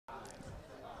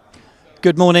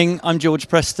Good morning, I'm George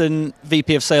Preston,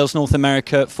 VP of Sales North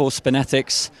America for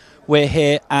SpinetiX. We're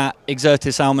here at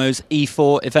Exertis Almo's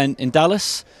E4 event in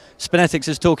Dallas. SpinetiX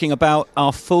is talking about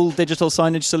our full digital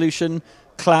signage solution,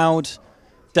 cloud,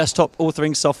 desktop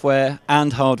authoring software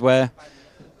and hardware.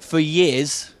 For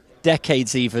years,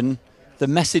 decades even, the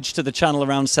message to the channel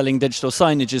around selling digital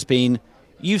signage has been,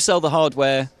 you sell the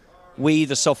hardware, we,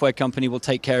 the software company, will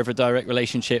take care of a direct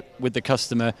relationship with the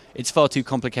customer. It's far too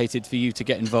complicated for you to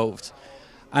get involved.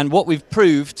 And what we've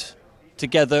proved,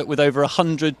 together with over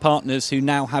 100 partners who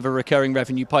now have a recurring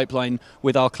revenue pipeline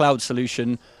with our cloud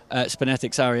solution,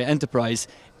 SpinetiX ARYA Enterprise,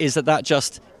 is that that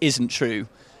just isn't true.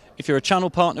 If you're a channel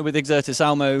partner with Exertis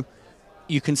Almo,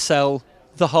 you can sell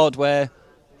the hardware,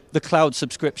 the cloud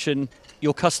subscription,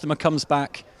 your customer comes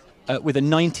back with a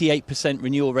 98%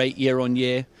 renewal rate year on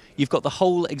year. You've got the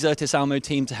whole Exertis Almo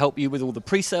team to help you with all the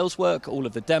pre-sales work, all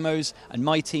of the demos, and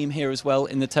my team here as well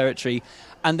in the territory.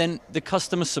 And then the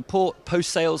customer support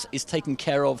post-sales is taken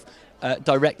care of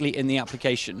directly in the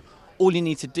application. All you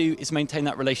need to do is maintain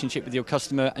that relationship with your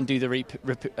customer and do the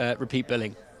repeat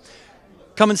billing.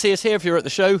 Come and see us here if you're at the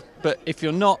show, but if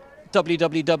you're not,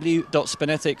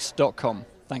 www.spinetix.com.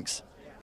 Thanks.